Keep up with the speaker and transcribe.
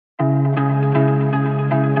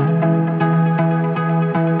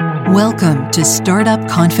Welcome to Startup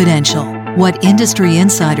Confidential, what industry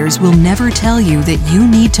insiders will never tell you that you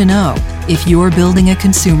need to know if you're building a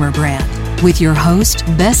consumer brand. With your host,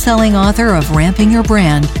 best-selling author of Ramping Your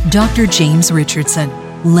Brand, Dr. James Richardson.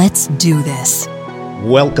 Let's do this.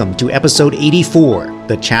 Welcome to episode 84,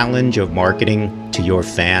 The Challenge of Marketing to Your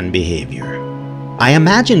Fan Behavior. I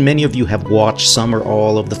imagine many of you have watched some or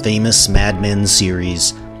all of the famous Mad Men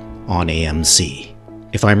series on AMC.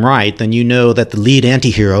 If I'm right, then you know that the lead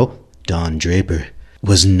anti-hero, Don Draper,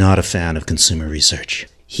 was not a fan of consumer research.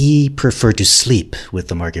 He preferred to sleep with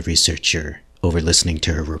the market researcher over listening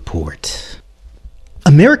to her report.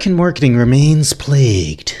 American marketing remains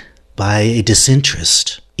plagued by a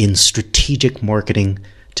disinterest in strategic marketing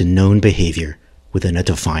to known behavior within a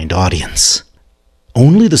defined audience.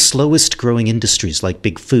 Only the slowest growing industries like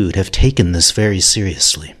big food have taken this very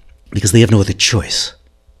seriously because they have no other choice.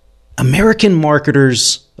 American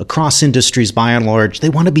marketers across industries, by and large, they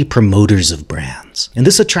want to be promoters of brands. And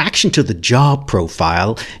this attraction to the job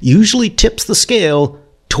profile usually tips the scale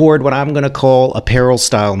toward what I'm going to call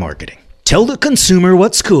apparel-style marketing. Tell the consumer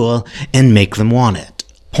what's cool and make them want it.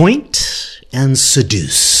 Point and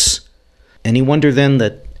seduce. Any wonder then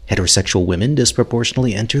that heterosexual women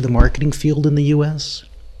disproportionately enter the marketing field in the U.S.?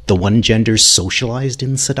 The one gender socialized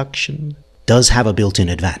in seduction does have a built-in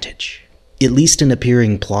advantage, at least in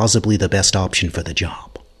appearing plausibly the best option for the job.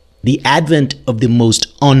 The advent of the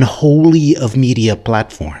most unholy of media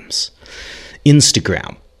platforms,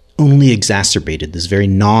 Instagram, only exacerbated this very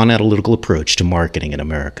non-analytical approach to marketing in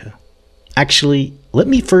America. Actually, let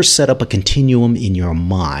me first set up a continuum in your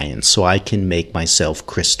mind so I can make myself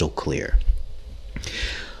crystal clear.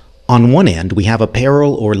 On one end, we have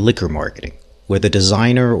apparel or liquor marketing, where the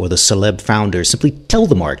designer or the celeb founder simply tell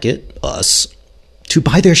the market, us, to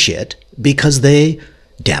buy their shit because they,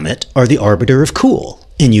 damn it, are the arbiter of cool,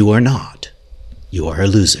 and you are not. You are a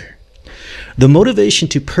loser. The motivation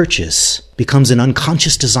to purchase becomes an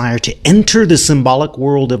unconscious desire to enter the symbolic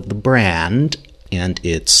world of the brand and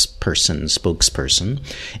its spokesperson,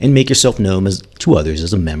 and make yourself known to others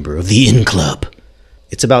as a member of the in club.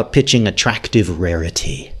 It's about pitching attractive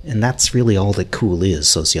rarity, and that's really all that cool is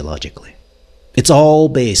sociologically. It's all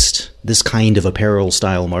based, this kind of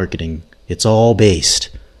apparel-style marketing, it's all based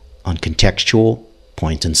on contextual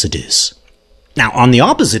point and seduce. Now, on the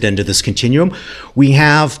opposite end of this continuum, we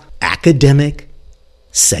have academic,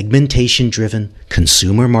 segmentation-driven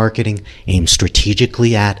consumer marketing aimed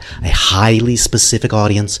strategically at a highly specific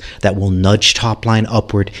audience that will nudge top line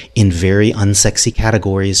upward in very unsexy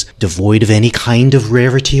categories, devoid of any kind of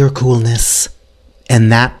rarity or coolness. And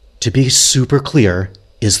that, to be super clear,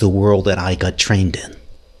 is the world that I got trained in.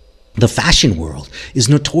 The fashion world is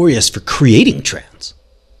notorious for creating trends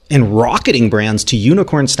and rocketing brands to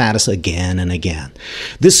unicorn status again and again.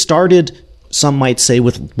 This started, some might say,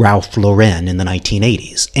 with Ralph Lauren in the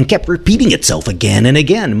 1980s and kept repeating itself again and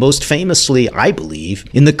again, most famously, I believe,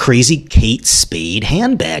 in the crazy Kate Spade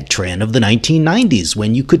handbag trend of the 1990s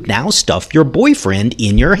when you could now stuff your boyfriend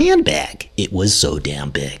in your handbag. It was so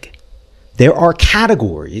damn big. There are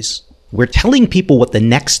categories where telling people what the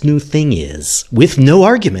next new thing is, with no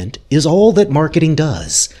argument, is all that marketing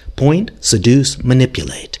does. Point, seduce,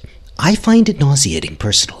 manipulate. I find it nauseating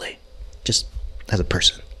personally, just as a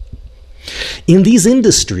person. In these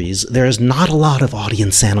industries, there is not a lot of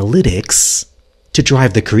audience analytics to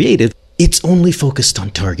drive the creative. It's only focused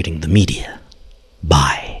on targeting the media.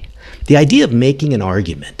 Buy. The idea of making an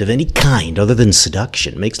argument of any kind other than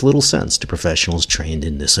seduction makes little sense to professionals trained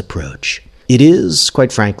in this approach. It is,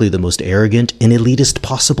 quite frankly, the most arrogant and elitist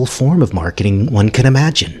possible form of marketing one can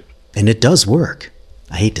imagine. And it does work,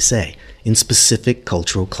 I hate to say, in specific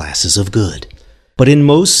cultural classes of good. But in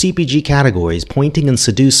most CPG categories, pointing and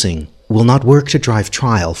seducing will not work to drive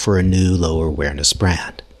trial for a new lower awareness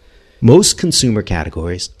brand. Most consumer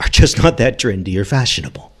categories are just not that trendy or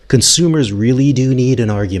fashionable. Consumers really do need an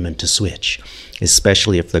argument to switch,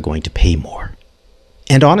 especially if they're going to pay more.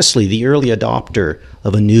 And honestly, the early adopter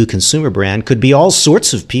of a new consumer brand could be all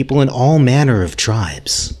sorts of people in all manner of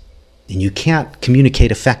tribes. And you can't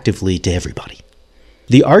communicate effectively to everybody.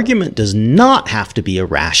 The argument does not have to be a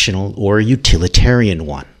rational or utilitarian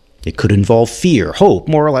one. It could involve fear, hope,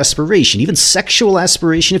 moral aspiration, even sexual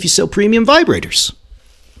aspiration if you sell premium vibrators.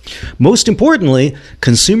 Most importantly,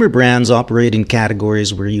 consumer brands operate in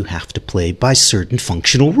categories where you have to play by certain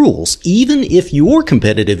functional rules, even if your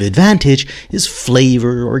competitive advantage is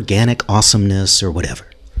flavor, organic awesomeness, or whatever.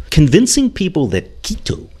 Convincing people that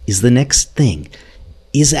keto is the next thing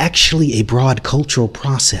is actually a broad cultural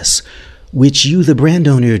process which you, the brand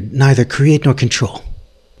owner, neither create nor control.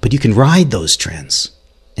 But you can ride those trends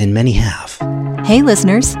and many have. Hey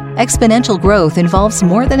listeners, exponential growth involves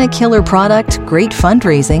more than a killer product, great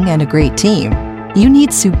fundraising, and a great team. You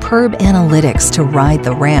need superb analytics to ride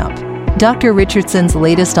the ramp. Dr. Richardson's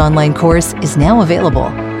latest online course is now available,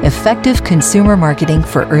 Effective Consumer Marketing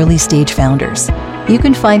for Early Stage Founders. You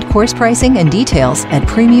can find course pricing and details at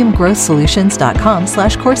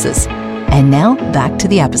premiumgrowthsolutions.com/courses. And now, back to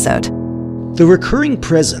the episode. The recurring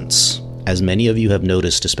presence, as many of you have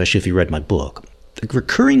noticed, especially if you read my book, the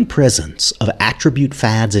recurring presence of attribute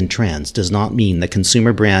fads and trends does not mean that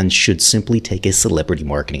consumer brands should simply take a celebrity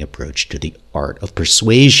marketing approach to the art of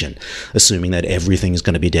persuasion, assuming that everything is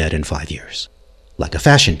going to be dead in 5 years. Like a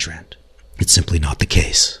fashion trend. It's simply not the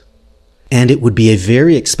case. And it would be a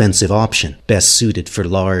very expensive option, best suited for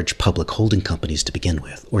large public holding companies to begin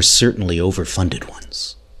with, or certainly overfunded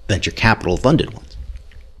ones, venture capital funded ones.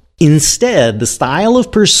 Instead, the style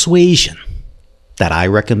of persuasion that I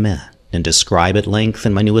recommend and describe at length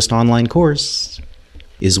in my newest online course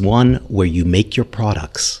is one where you make your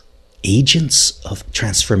products agents of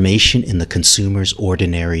transformation in the consumer's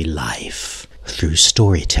ordinary life through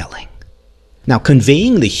storytelling. Now,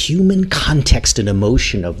 conveying the human context and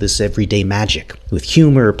emotion of this everyday magic with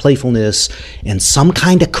humor, playfulness, and some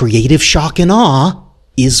kind of creative shock and awe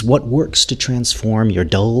is what works to transform your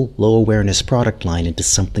dull, low-awareness product line into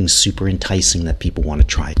something super enticing that people want to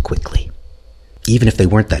try quickly, even if they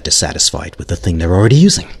weren't that dissatisfied with the thing they're already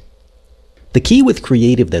using. The key with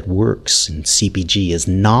creative that works in CPG is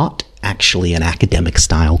not actually an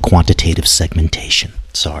academic-style quantitative segmentation.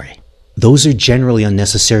 Sorry. Those are generally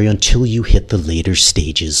unnecessary until you hit the later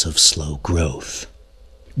stages of slow growth.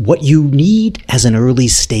 What you need as an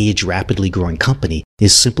early-stage, rapidly growing company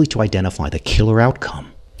is simply to identify the killer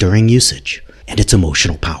outcome during usage and its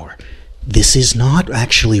emotional power. This is not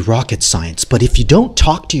actually rocket science, but if you don't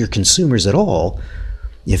talk to your consumers at all,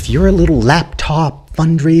 if you're a little laptop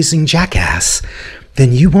fundraising jackass,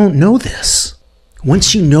 then you won't know this.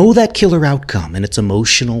 Once you know that killer outcome and its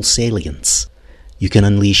emotional salience, you can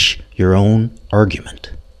unleash your own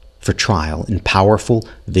argument for trial in powerful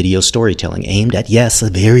video storytelling aimed at, yes, a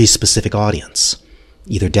very specific audience,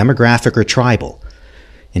 either demographic or tribal.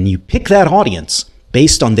 And you pick that audience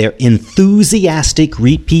based on their enthusiastic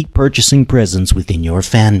repeat purchasing presence within your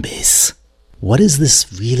fan base. What does this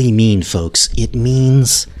really mean, folks? It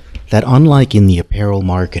means that unlike in the apparel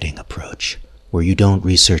marketing approach, where you don't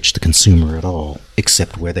research the consumer at all,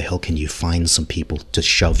 except where the hell can you find some people to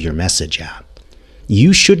shove your message at,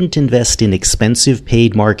 you shouldn't invest in expensive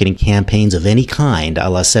paid marketing campaigns of any kind, a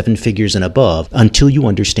la 7 figures and above, until you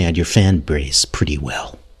understand your fan base pretty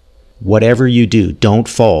well. Whatever you do, don't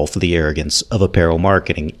fall for the arrogance of apparel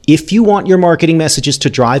marketing. If you want your marketing messages to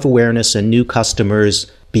drive awareness and new customers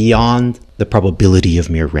beyond the probability of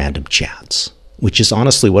mere random chats, which is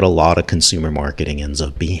honestly what a lot of consumer marketing ends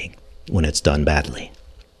up being when it's done badly.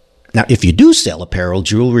 Now, if you do sell apparel,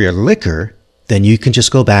 jewelry, or liquor, then you can just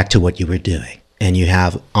go back to what you were doing. And you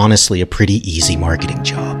have, honestly, a pretty easy marketing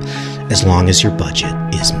job, as long as your budget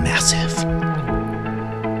is massive.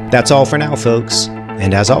 That's all for now, folks.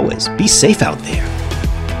 And as always, be safe out there.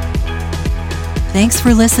 Thanks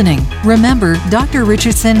for listening. Remember, Dr.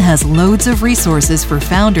 Richardson has loads of resources for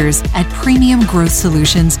founders at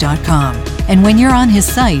premiumgrowthsolutions.com. And when you're on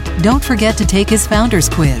his site, don't forget to take his founders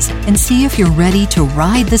quiz and see if you're ready to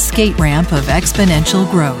ride the skate ramp of exponential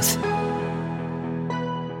growth.